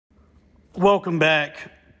Welcome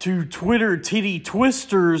back to Twitter Titty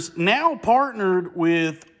Twisters, now partnered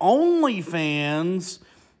with OnlyFans.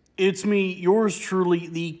 It's me, yours truly,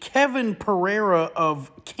 the Kevin Pereira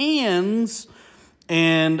of Cans,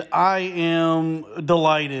 and I am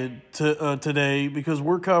delighted today because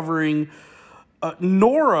we're covering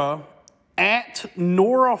Nora at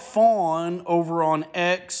norafawn over on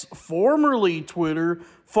X, formerly Twitter.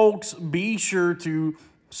 Folks, be sure to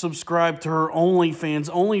subscribe to her OnlyFans.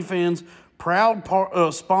 OnlyFans, proud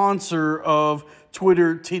sponsor of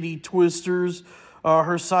Twitter Titty Twisters.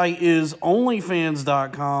 Her site is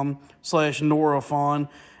onlyfans.com/norafawn.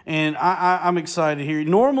 And I'm excited here.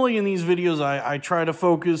 Normally in these videos, I try to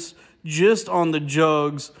focus just on the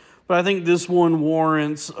jugs, but I think this one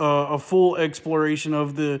warrants a full exploration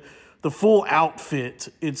of the full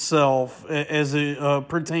outfit itself as it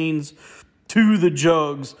pertains to the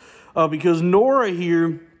jugs. Because Nora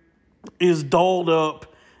here is dolled up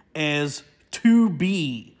as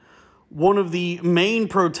 2B, one of the main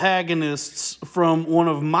protagonists from one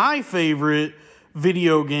of my favorite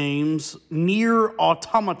video games, Nier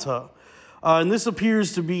Automata. And this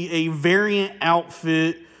appears to be a variant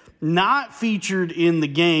outfit not featured in the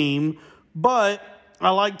game, but I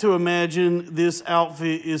like to imagine this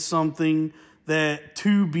outfit is something that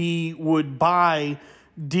 2B would buy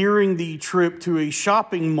during the trip to a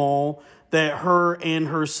shopping mall that her and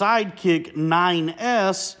her sidekick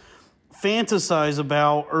 9S fantasize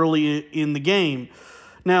about early in the game.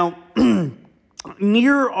 Now,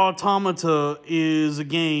 Nier Automata is a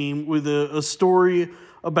game with a story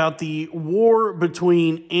about the war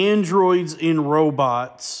between androids and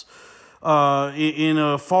robots in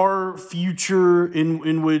a far future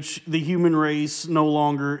in which the human race no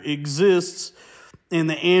longer exists,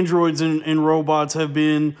 and the androids and robots have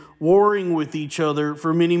been warring with each other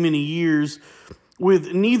for many, many years,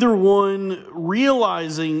 with neither one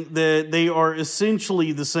realizing that they are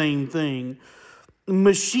essentially the same thing.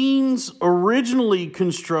 Machines originally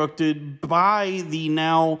constructed by the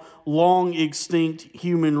now long extinct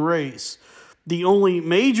human race. The only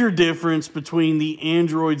major difference between the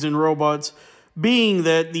androids and robots being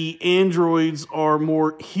that the androids are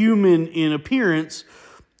more human in appearance,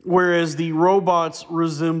 whereas the robots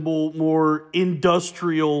resemble more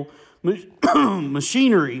industrial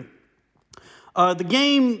machinery. The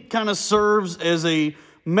game kind of serves as a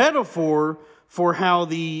metaphor for how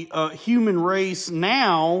the human race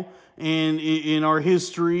now, and in our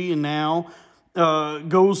history and now,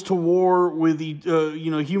 goes to war with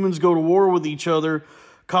humans go to war with each other,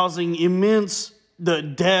 causing immense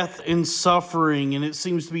death and suffering, and it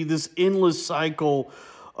seems to be this endless cycle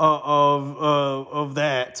of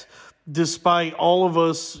that, despite all of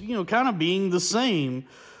us, kind of being the same.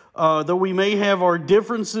 Though we may have our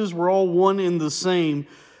differences, we're all one and the same.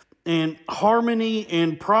 And harmony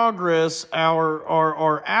and progress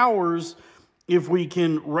are ours if we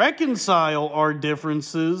can reconcile our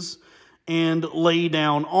differences and lay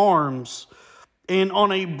down arms. And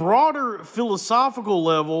on a broader philosophical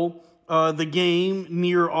level, the game,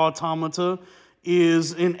 Nier Automata,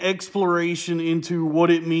 is an exploration into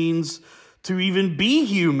what it means to even be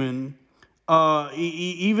human,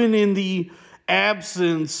 even in the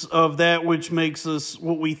absence of that which makes us,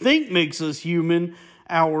 what we think makes us human,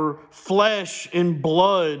 our flesh and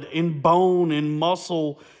blood and bone and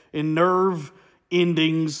muscle and nerve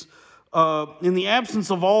endings. In the absence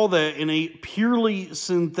of all that, in a purely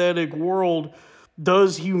synthetic world,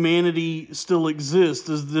 does humanity still exist?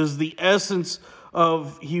 Does the essence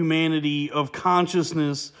of humanity, of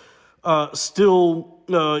consciousness, still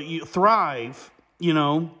thrive?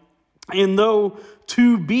 And though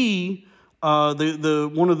 2B, the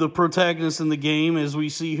one of the protagonists in the game, as we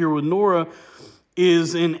see here with Nora,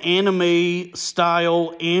 is an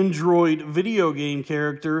anime-style android video game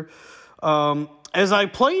character. As I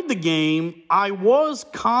played the game, I was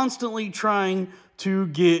constantly trying to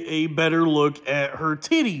get a better look at her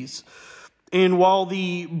titties. And while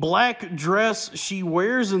the black dress she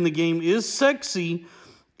wears in the game is sexy,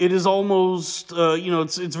 it is almost,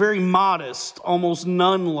 it's very modest, almost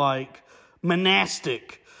nun-like,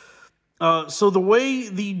 monastic. So the way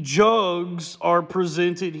the jugs are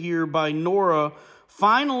presented here by Nora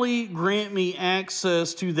finally grant me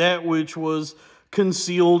access to that which was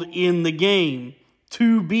concealed in the game.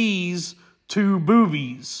 2Bs, 2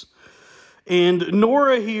 boobies. And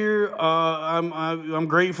Nora here, I'm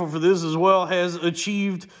grateful for this as well, has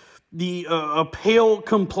achieved a pale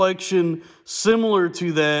complexion similar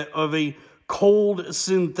to that of a cold,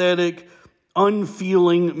 synthetic,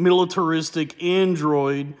 unfeeling, militaristic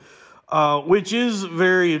android, which is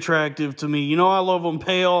very attractive to me. I love them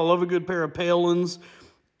pale. I love a good pair of pale ones.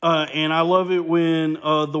 And I love it when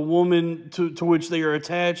the woman to which they are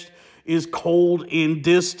attached is cold and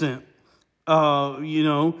distant. You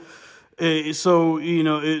know, so, you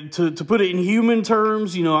know, to put it in human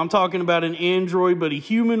terms, you know, I'm talking about an android, but a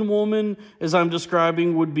human woman, as I'm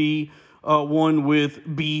describing, would be one with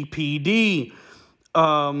BPD.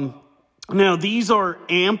 Now, these are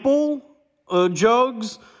ample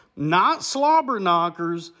jugs, not slobber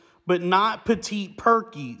knockers, but not petite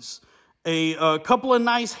perkies. A couple of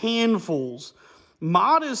nice handfuls,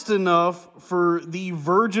 modest enough for the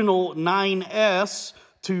virginal 9S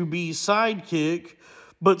to be sidekick,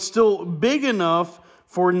 but still big enough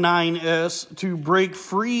for 9S to break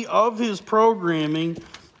free of his programming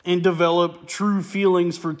and develop true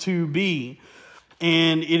feelings for 2B.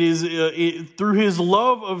 And it is through his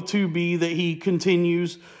love of 2B that he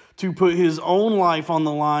continues to put his own life on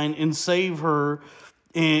the line and save her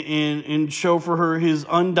and show for her his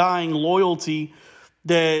undying loyalty,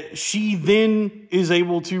 that she then is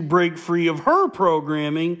able to break free of her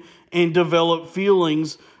programming and develop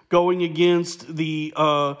feelings, going against the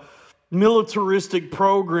militaristic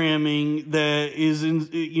programming that is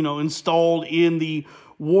installed in the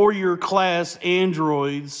warrior class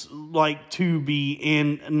androids like 2B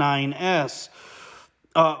and 9S.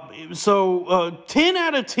 So 10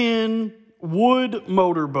 out of 10 wood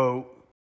motorboat.